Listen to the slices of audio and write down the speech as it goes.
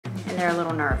they're a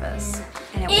little nervous.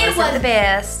 And it wasn't the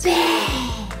best.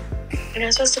 You're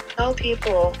not supposed to tell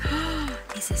people.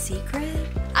 It's a secret?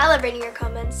 I love reading your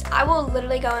comments. I will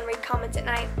literally go and read comments at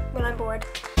night when I'm bored.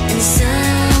 And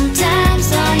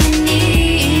sometimes all you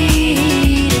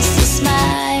need is to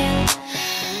smile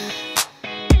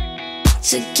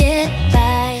to get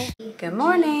by. Good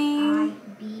morning.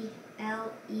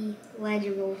 I-B-L-E,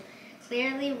 legible,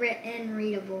 clearly written,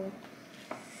 readable.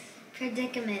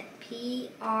 Predicament,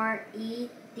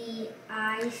 P-R-E-D-I-C.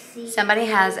 Somebody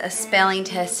has a spelling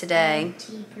test today,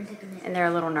 predicament. and they're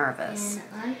a little nervous.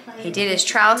 And He did his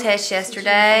trial test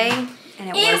yesterday, and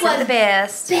it wasn't the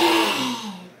best.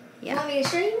 Bad. You Yeah, want me to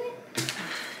show you it?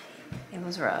 it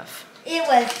was rough. It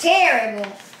was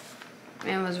terrible.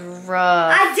 It was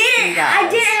rough. I didn't you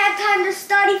guys. have time to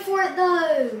study for it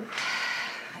though.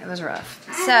 It was rough.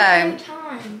 I So, had no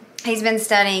time. he's been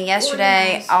studying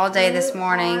yesterday, all day this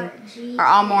morning, or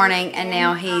all morning, and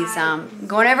now he's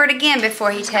going over it again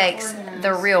before he takes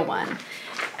the real one.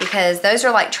 Because those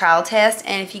are like trial tests,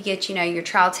 and if you get, you know, your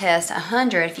trial test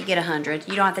 100, if you get 100,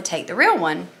 you don't have to take the real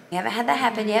one. We haven't had that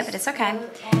happen yet, but it's okay.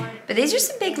 But these are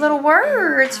some big little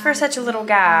words for such a little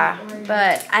guy.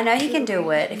 But I know he can do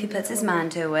it if he puts his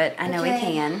mind to it. I know he I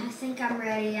can. think I'm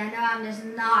ready. I know I'm just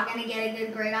not going to get a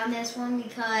good grade on this one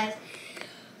because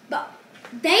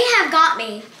they have got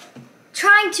me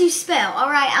trying to spell. All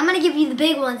right, I'm going to give you the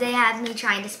big ones they have me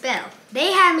trying to spell.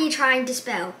 They have me trying to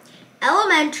spell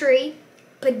elementary,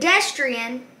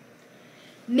 pedestrian,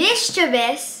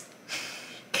 mischievous,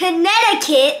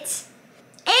 Connecticut,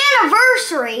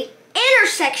 anniversary,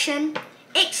 intersection,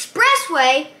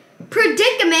 expressway,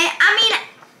 predicament. I mean,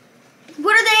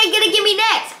 what are they going to give me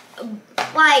next?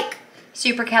 Like,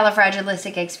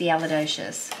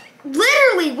 Supercalifragilisticexpialidocious.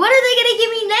 literally, what are they going to give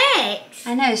me next?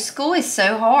 I know, school is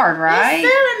so hard, right?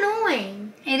 It's so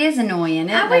annoying. It is annoying,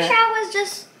 isn't I wish it? I was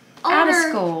just Out of older.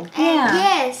 school. And Yeah.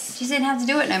 yes. Just didn't have to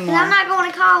do it no more. But I'm not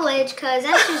going to college because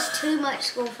that's just too much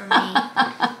school for me. No,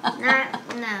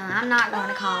 I'm not going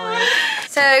to college.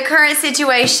 So, current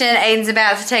situation, Aiden's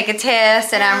about to take a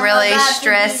test, and I'm really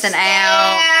stressing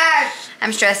out.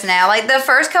 I'm stressing out. Like, the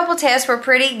first couple tests were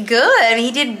pretty good. He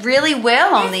did really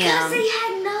well on Because them. they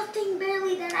had nothing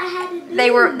barely that I had to do.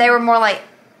 They were more like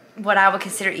what I would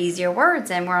consider easier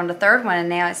words, and we're on the third one, and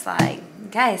now it's like,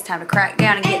 okay, it's time to crack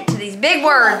down and get to these big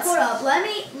words. Hold up. Let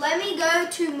me go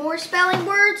to more spelling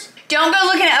words. Don't go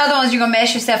looking at other ones. You're going to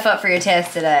mess yourself up for your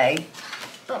test today.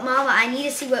 But Mama, I need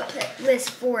to see what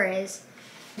list 4 is.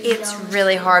 It's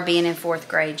really hard being in 4th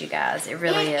grade, you guys. It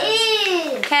really is. It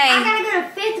is. Okay. I gotta go to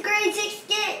 5th grade,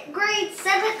 6th grade,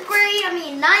 7th grade.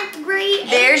 9th grade.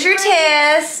 There's your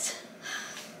test.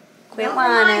 Quit Don't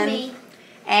remind whining. me.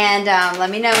 And let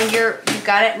me know when you've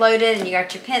got it loaded and you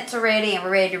got your pencil ready and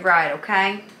we're ready to write,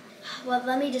 okay? Well,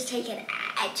 let me just take a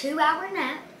 2-hour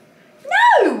nap.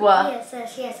 No! Yes.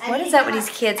 What is up with these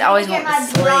kids always want to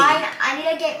sleep? I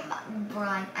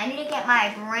need to get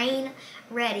my brain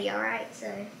ready. All right,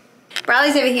 so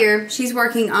Briley's over here. She's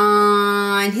working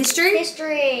on history.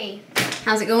 history.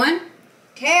 How's it going?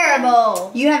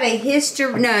 Terrible. You have a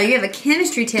you have a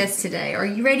chemistry test today. Are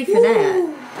you ready for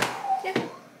that? Yeah.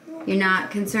 You're not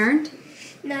concerned?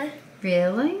 No.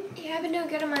 Really? Yeah, I've been doing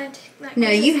good on my No,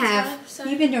 you quizzes and have. stuff, so.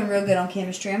 You've been doing real good on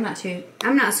chemistry. I'm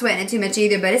not sweating it too much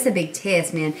either, but it's a big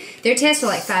test, man. Their tests are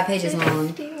like 5 pages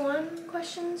long. 51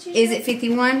 questions usually. Is it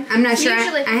 51? I'm not sure. I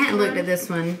Usually hadn't looked 51. at this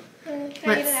one. Can I get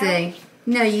Let's it see. out?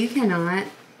 No, you cannot.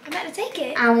 I'm about to take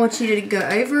it. I want you to go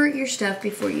over your stuff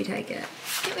before you take it.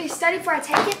 Can't we study before I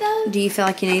take it though? Do you feel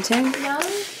like you need to? No.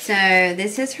 So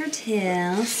this is her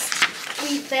test,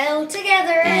 We fell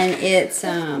together. and it's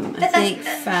I think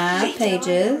 5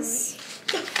 pages.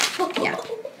 Yeah.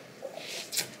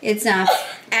 It's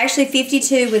actually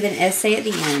 52 with an essay at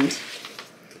the end.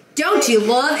 Don't you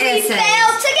love essays? We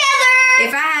fell together.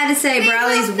 If I had to say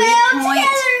Briley's will weak fail point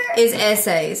together. is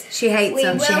essays. She hates We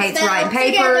them. She will hates fail writing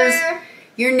papers. together.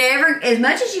 You're never, as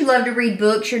much as you love to read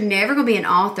books, you're never going to be an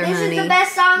author, This is honey. the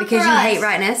best song because for you us. hate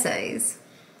writing essays.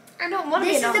 I don't want to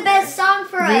This be an is the author. best song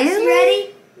for us. You Really?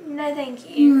 ready? No, thank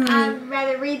you. I'd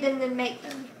rather read them than make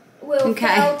them. We'll Okay.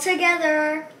 fail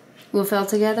together. We'll fail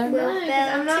together? We'll No, 'cause fail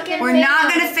I'm not together. We're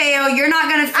not going to fail. You're not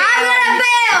going to fail. I'm gonna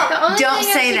fail. The only Don't thing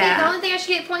I say should that. The only thing I should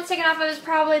get points taken off of is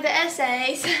probably the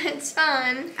essay, so it's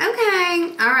fun.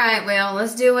 Okay. All right. Well,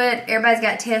 let's do it. Everybody's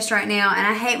got tests right now, and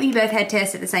I hate when you both had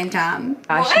tests at the same time.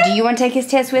 Gosh, What? do you want to take his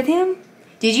test with him?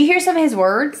 Did you hear some of his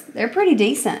words? They're pretty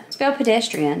decent. Spell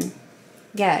pedestrian.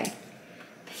 Go.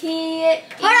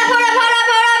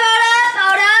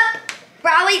 Hold up.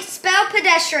 Brawley, spell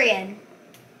pedestrian.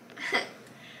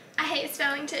 I hate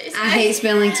spelling too. So. I hate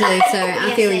spelling too, so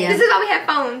I feel you. This is why we have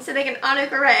phones, so they can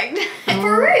autocorrect.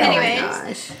 For real.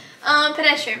 Anyways.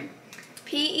 Pedestrian.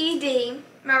 P-E-D.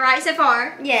 Am I right so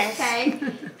far? Yes. Okay.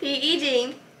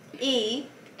 P-E-D-E.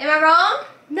 Am I wrong?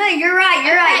 No, you're right.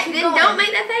 You're right. Keep Then going. don't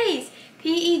make that face.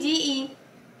 P-E-D-E-S-T.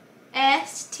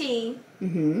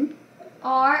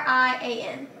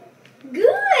 R-I-A-N. Good.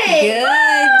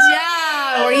 Good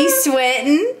job. Were you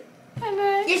sweating?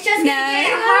 It's just gonna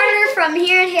get harder from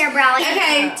here and here, Bradley.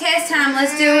 Okay, test time.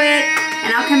 Let's do it.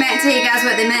 And I'll come back and tell you guys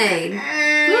what they made.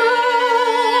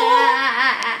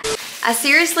 I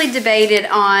seriously debated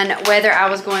on whether I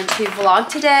was going to vlog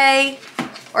today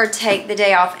or take the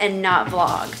day off and not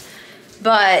vlog.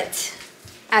 But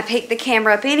I picked the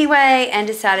camera up anyway and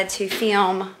decided to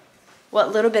film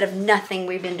what little bit of nothing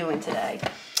we've been doing today.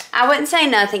 I wouldn't say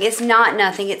nothing. It's not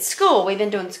nothing. It's school. We've been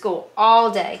doing school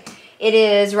all day. It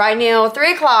is right now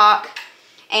 3 o'clock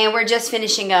and we're just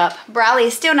finishing up. Briley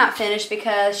is still not finished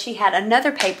because she had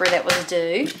another paper that was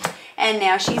due and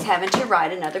now she's having to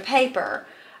write another paper.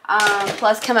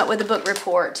 Plus come up with a book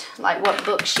report, like what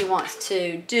book she wants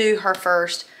to do her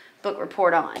first book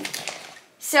report on.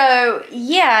 So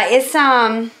yeah, it's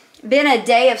been a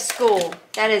day of school.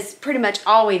 That is pretty much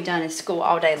all we've done is school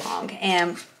all day long.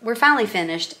 And we're finally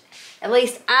finished. At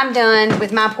least I'm done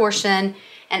with my portion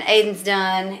and Aiden's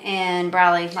done. And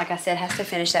Briley, like I said, has to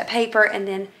finish that paper and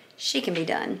then she can be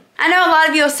done. I know a lot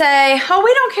of you will say, oh,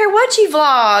 we don't care what you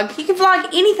vlog. You can vlog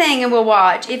anything and we'll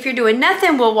watch. If you're doing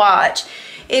nothing, we'll watch.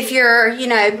 If you're, you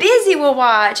know, busy, we'll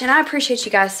watch. And I appreciate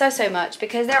you guys so, so much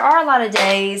because there are a lot of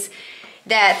days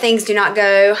that things do not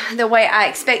go the way I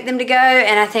expect them to go.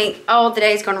 And I think, oh, the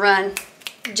day's gonna run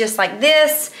just like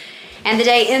this. And the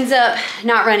day ends up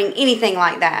not running anything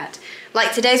like that.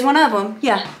 Like today's one of them.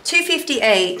 Yeah,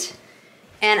 2:58.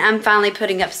 And I'm finally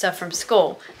putting up stuff from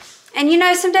school. And you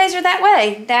know, some days are that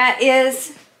way. That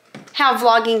is how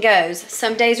vlogging goes.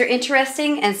 Some days are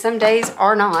interesting and some days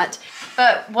are not.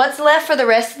 But what's left for the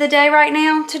rest of the day right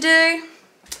now to do?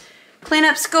 Clean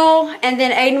up school, and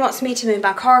then Aiden wants me to move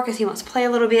my car because he wants to play a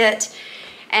little bit.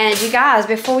 And you guys,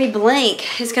 before we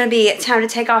blink, it's going to be time to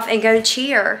take off and go to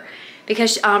cheer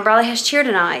because Briley has cheer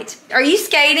tonight. Are you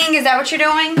skating? Is that what you're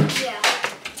doing? Yeah.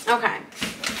 Okay.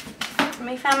 Let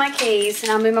me find my keys,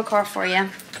 and I'll move my car for you.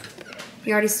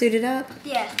 You already suited up?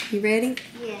 Yeah. You ready?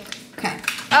 Yeah. Okay.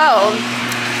 Oh,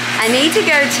 I need to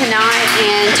go tonight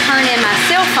and turn in my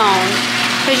cell phone.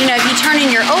 Because, you know, if you turn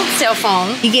in your old cell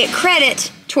phone, you get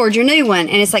credit towards your new one.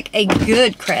 And it's like a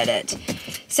good credit.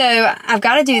 So, I've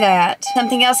got to do that.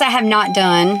 Something else I have not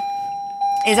done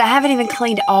is I haven't even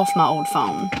cleaned off my old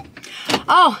phone.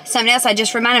 Oh, something else I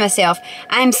just reminded myself.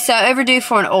 I'm so overdue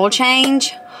for an oil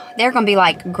change. They're going to be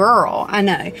like, girl, I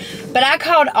know. But I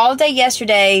called all day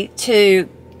yesterday to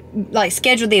like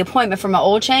schedule the appointment for my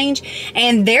oil change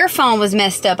and their phone was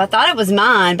messed up. I thought it was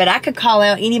mine, but I could call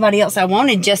out anybody else I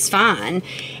wanted just fine.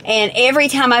 And every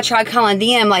time I tried calling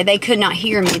them, like they could not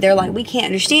hear me. They're like, we can't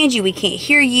understand you, we can't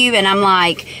hear you. And I'm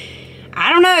like,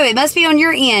 I don't know, it must be on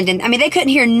your end. And I mean, they couldn't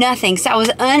hear nothing. So I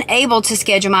was unable to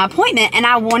schedule my appointment and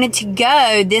I wanted to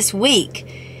go this week.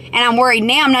 And I'm worried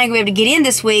now I'm not going to be able to get in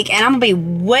this week and I'm going to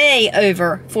be way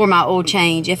over for my oil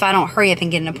change if I don't hurry up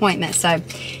and get an appointment. So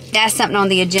that's something on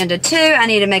the agenda too. I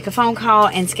need to make a phone call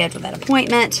and schedule that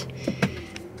appointment.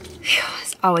 Whew,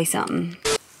 it's always something.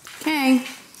 Okay,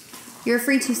 you're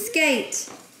free to skate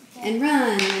and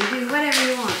run and do whatever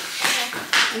you want.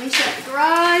 Let me shut the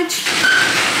garage.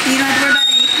 You don't have to worry about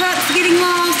any pups getting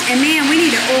lost. And man, we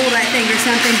need to oil that thing or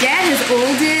something. Dad has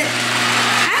oiled it.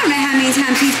 I don't know how many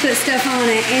times he's put stuff on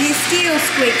it, and it still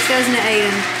squeaks, doesn't it,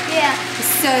 Aiden? Yeah. It's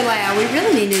so loud. We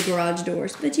really need new garage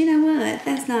doors, but you know what?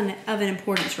 That's not of an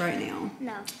importance right now.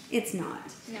 No. It's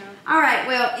not. No. All right,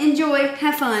 well, enjoy.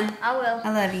 Have fun. I will.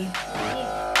 I love you.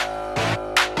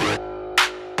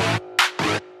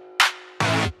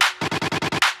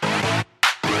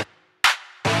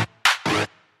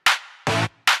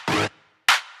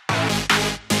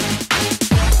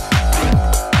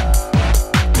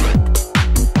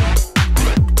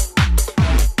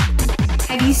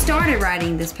 You started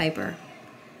writing this paper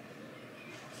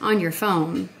on your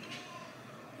phone,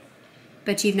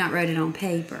 but you've not wrote it on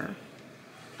paper.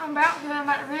 I'm about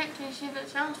to read it to you, see if it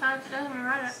sounds fine. If it doesn't, we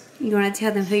write it. You want to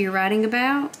tell them who you're writing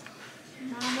about?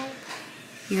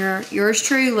 Normal. Yours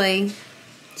truly.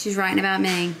 She's writing about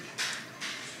me.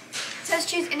 It says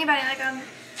choose anybody, like a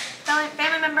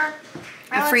family member,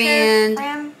 A relative,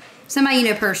 friend. Somebody you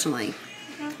know personally.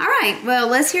 All right, well,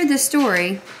 let's hear this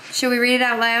story. Shall we read it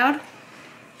out loud?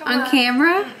 On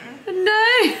camera?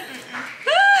 No.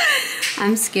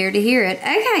 I'm scared to hear it.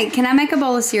 Okay, can I make a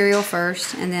bowl of cereal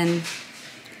first and then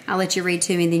I'll let you read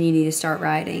to me, and then you need to start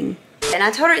writing. And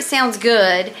I told her it sounds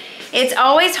good. It's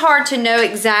always hard to know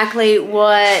exactly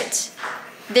what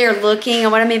they're looking,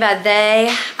 and what I mean by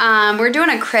they. We're doing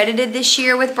accredited this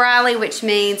year with Briley, which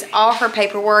means all her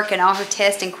paperwork and all her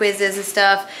tests and quizzes and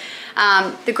stuff,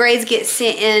 the grades get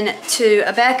sent in to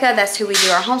Abeka. That's who we do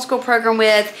our homeschool program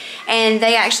with, and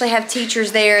they actually have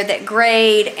teachers there that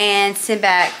grade and send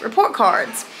back report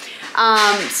cards.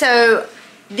 So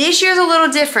this year's a little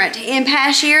different. In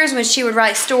past years, when she would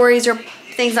write stories or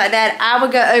things like that, I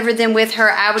would go over them with her,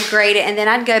 I would grade it, and then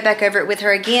I'd go back over it with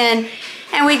her again,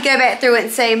 and we'd go back through it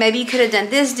and say, maybe you could have done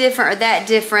this different or that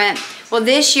different. Well,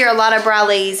 this year, a lot of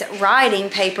Briley's writing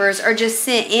papers are just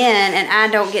sent in, and I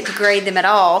don't get to grade them at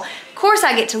all. Of course,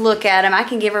 I get to look at them. I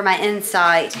can give her my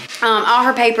insight. All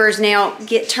her papers now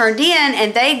get turned in,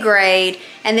 and they grade,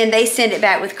 and then they send it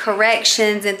back with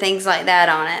corrections and things like that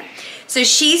on it. So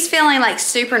she's feeling like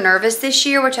super nervous this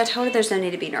year, which I told her there's no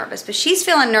need to be nervous, but she's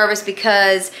feeling nervous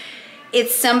because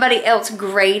it's somebody else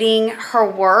grading her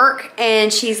work,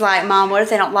 and she's like, Mom, what if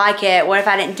they don't like it? What if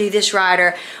I didn't do this right?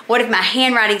 Or what if my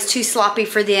handwriting's too sloppy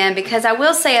for them? Because I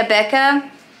will say, Abeka,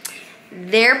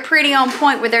 they're pretty on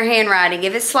point with their handwriting.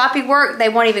 If it's sloppy work, they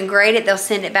won't even grade it. They'll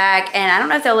send it back, and I don't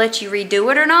know if they'll let you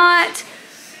redo it or not,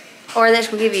 or they're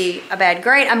just gonna give you a bad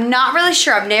grade. I'm not really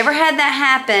sure. I've never had that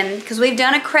happen because we've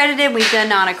done accredited, we've done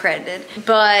non-accredited.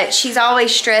 But she's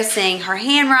always stressing her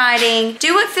handwriting.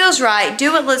 Do what feels right,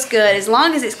 do what looks good, as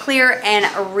long as it's clear and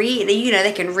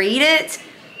they can read it.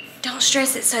 Don't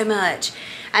stress it so much.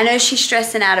 I know she's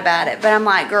stressing out about it, but I'm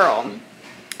like, girl,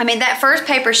 I mean, that first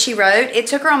paper she wrote, it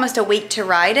took her almost a week to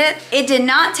write it. It did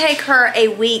not take her a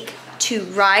week to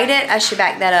write it. I should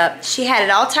back that up. She had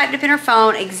it all typed up in her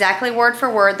phone, exactly word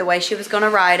for word, the way she was going to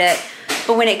write it.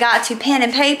 But when it got to pen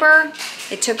and paper,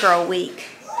 it took her a week.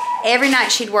 Every night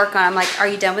she'd work on it. I'm like, are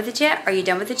you done with it yet? Are you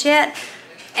done with it yet?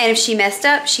 And if she messed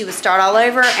up, she would start all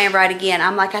over and write again.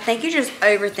 I'm like, I think you're just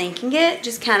overthinking it.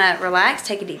 Just kind of relax,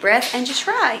 take a deep breath, and just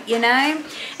write, you know? And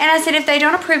I said, if they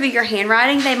don't approve of your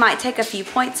handwriting, they might take a few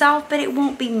points off, but it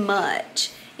won't be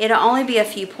much. It'll only be a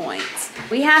few points.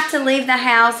 We have to leave the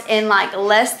house in like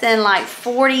less than like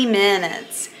 40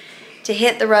 minutes to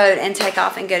hit the road and take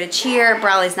off and go to cheer.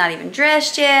 Briley's not even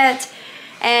dressed yet.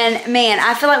 And man,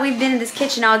 I feel like we've been in this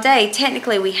kitchen all day.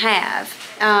 Technically we have.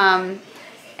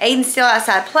 Aiden's still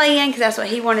outside playing because that's what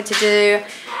he wanted to do.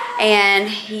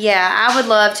 And yeah, I would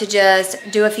love to just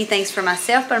do a few things for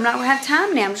myself, but I'm not gonna have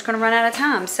time now. I'm just gonna run out of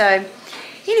time. So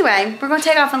anyway, we're going to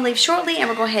take off and leave shortly, and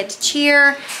we're going to head to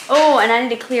cheer. Oh, and I need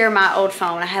to clear my old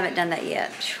phone. I haven't done that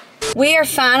yet. We are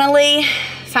finally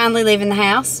leaving the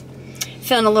house.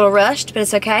 Feeling a little rushed, but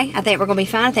it's okay. I think we're going to be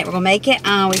fine. I think we're going to make it.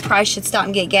 We probably should stop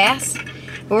and get gas.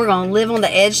 But we're going to live on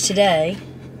the edge today,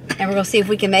 and we're going to see if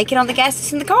we can make it on the gas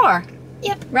that's in the car.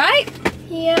 Yep. Right?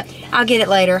 Yep. I'll get it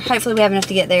later. Hopefully we have enough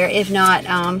to get there. If not,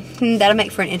 that'll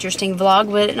make for an interesting vlog,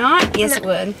 would it not? Yes, it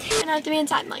would. And I have to be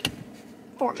inside in like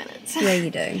 4 minutes. Yeah, you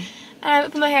do. I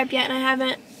haven't put my hair up yet, and I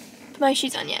haven't put my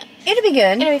shoes on yet. It'll be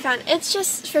good. It'll be fun. It's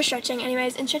just for stretching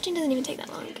anyways, and stretching doesn't even take that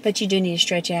long. But you do need to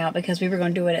stretch out because we were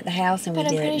going to do it at the house and but we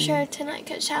didn't. But I'm pretty sure tonight,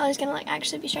 because Tyler's going to like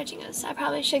actually be stretching us. I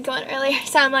probably should go in earlier,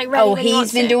 so I'm like ready. Oh,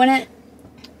 he's been doing it?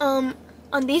 On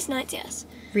these nights, yes.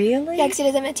 Really? Yeah, because he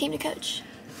doesn't have a team to coach.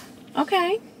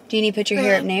 Okay. Do you need to put your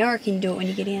hair up now, or can you do it when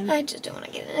you get in? I just don't want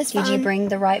to get in. It's Did fine. you bring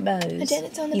the right bows? I did.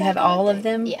 It's on the You back have all of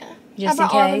them? Yeah. Just I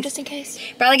brought all of them in case? just in case.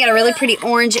 Bradley got a really pretty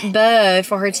orange bow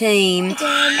for her team. I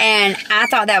did. And I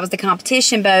thought that was the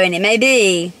competition bow, and it may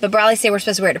be. But Bradley said we're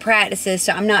supposed to wear it to practices,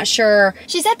 so I'm not sure.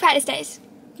 She said practice days.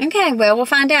 Okay, well, we'll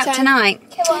find out tonight.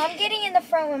 Okay, well, I'm getting in the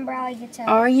front when Briley gets out.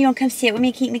 Are you going to come sit with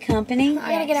me, keep me company?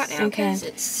 I gotta get out now Okay. because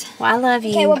it's... Well, I love you.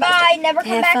 Okay, well, bye. Never come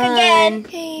Have back fun. again.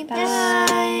 Okay,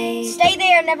 Bye. Stay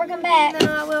there. Never come back.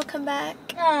 No, I will come back.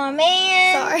 Oh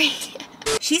man. Sorry.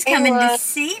 She's coming to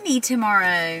see me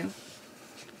tomorrow.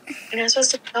 You're not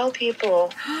supposed to tell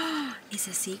people. It's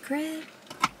a secret?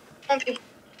 I want people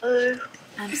to know.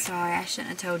 I'm sorry, I shouldn't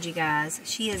have told you guys.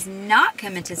 She is not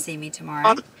coming to see me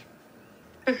tomorrow.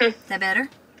 Is that better?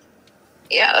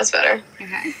 Yeah, that's better.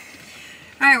 Okay.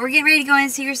 Alright, we're getting ready to go in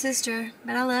and see your sister,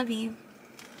 but I love you.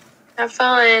 Have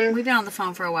fun. We've been on the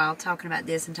phone for a while talking about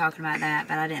this and talking about that,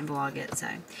 but I didn't vlog it, so.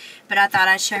 But I thought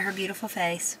I'd show her beautiful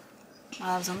face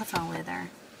while I was on the phone with her.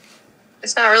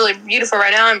 It's not really beautiful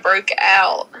right now. I'm broke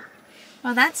out.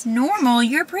 Well, that's normal.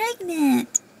 You're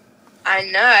pregnant. I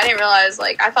know. I didn't realize,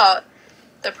 like, I thought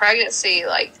the pregnancy,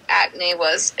 like, acne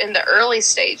was in the early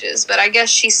stages, but I guess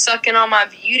she's sucking all my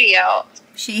beauty out.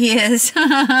 She is.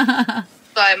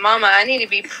 Like, Mama, I need to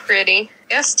be pretty.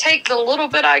 Just take the little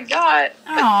bit I got.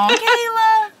 Aw,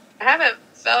 Kayla. I haven't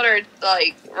felt her,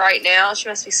 like, right now. She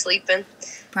must be sleeping.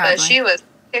 Probably. But she was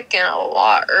kicking a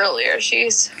lot earlier.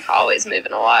 She's always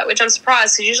moving a lot, which I'm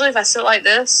surprised because usually if I sit like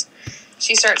this,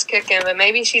 she starts kicking, but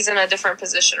maybe she's in a different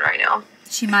position right now.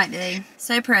 She might be.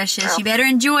 So precious. You better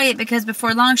enjoy it because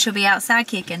before long she'll be outside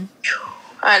kicking.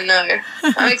 I know.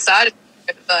 I'm excited,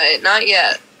 but not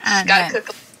yet. She's got to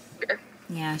cook a little.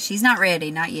 Yeah, she's not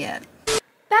ready. Not yet.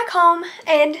 Back home,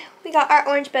 and we got our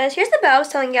orange bows. Here's the bow I was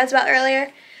telling you guys about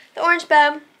earlier. The orange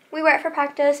bow. We wear it for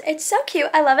practice. It's so cute.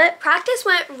 I love it. Practice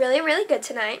went really, really good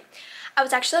tonight. I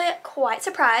was actually quite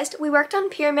surprised. We worked on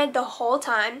pyramid the whole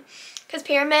time because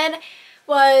pyramid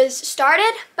was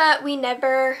started, but we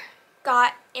never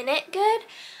got in it good.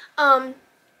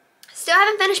 Still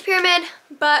haven't finished pyramid,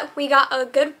 but we got a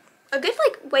good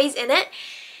like ways in it.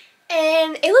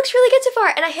 And it looks really good so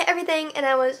far, and I hit everything, and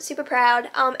I was super proud.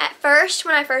 At first,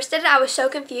 when I first did it, I was so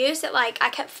confused that like I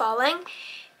kept falling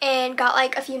and got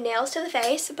like a few nails to the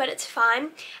face, but it's fine.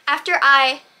 After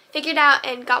I figured out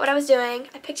and got what I was doing,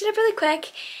 I picked it up really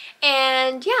quick,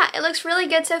 and yeah, it looks really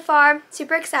good so far.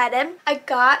 Super excited. I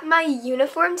got my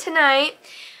uniform tonight,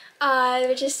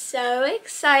 which is so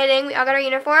exciting. We all got our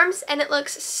uniforms, and it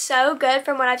looks so good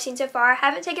from what I've seen so far. I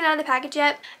haven't taken it out of the package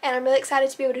yet, and I'm really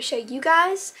excited to be able to show you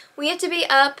guys. We have to be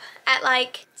up at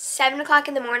like 7 o'clock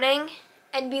in the morning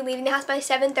and be leaving the house by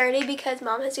 7:30 because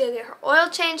Mom has to go get her oil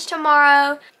changed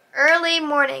tomorrow. Early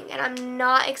morning, and I'm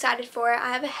not excited for it.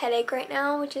 I have a headache right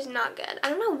now, which is not good. I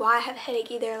don't know why I have a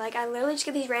headache either. Like, I literally just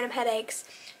get these random headaches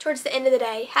towards the end of the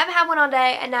day. Haven't had one all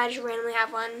day, and now I just randomly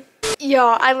have one.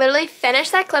 Y'all, I literally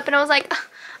finished that clip, and I was like, I'm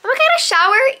gonna get a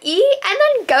shower, eat, and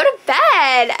then go to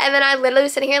bed. And then I literally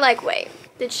was sitting here like, wait,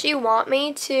 did she want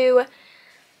me to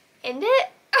end it?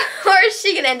 Or is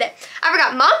she gonna end it? I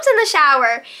forgot. Mom's in the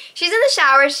shower. She's in the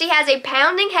shower. She has a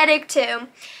pounding headache too.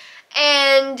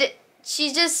 And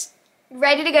she's just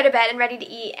ready to go to bed and ready to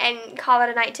eat and call it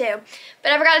a night too.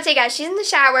 But I forgot to tell you guys, she's in the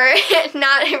shower,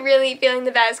 not really feeling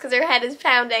the best because her head is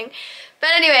pounding. But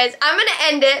anyways, I'm going to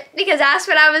end it because that's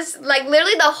what I was, like,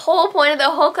 literally the whole point of the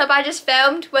whole clip I just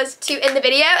filmed was to end the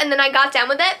video, and then I got done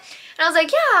with it. And I was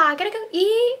like, yeah, I gotta go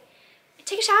eat,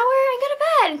 take a shower, and go to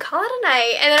bed and call it a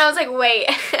night. And then I was like, wait,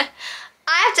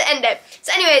 I have to end it.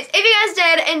 So anyways, if you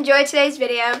guys did enjoy today's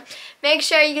video, make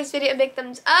sure you give this video a big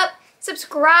thumbs up,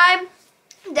 subscribe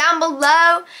down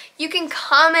below. You can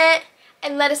comment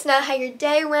and let us know how your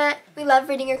day went. We love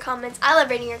reading your comments. I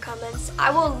love reading your comments. I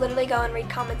will literally go and read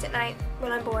comments at night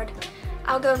when I'm bored.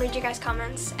 I'll go and read your guys'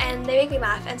 comments, and they make me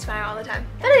laugh and smile all the time.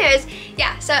 But anyways,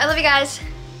 yeah, so I love you guys.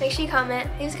 Make sure you comment,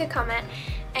 leave us a good comment,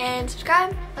 and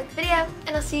subscribe, like the video,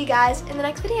 and I'll see you guys in the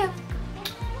next video.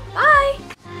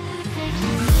 Bye!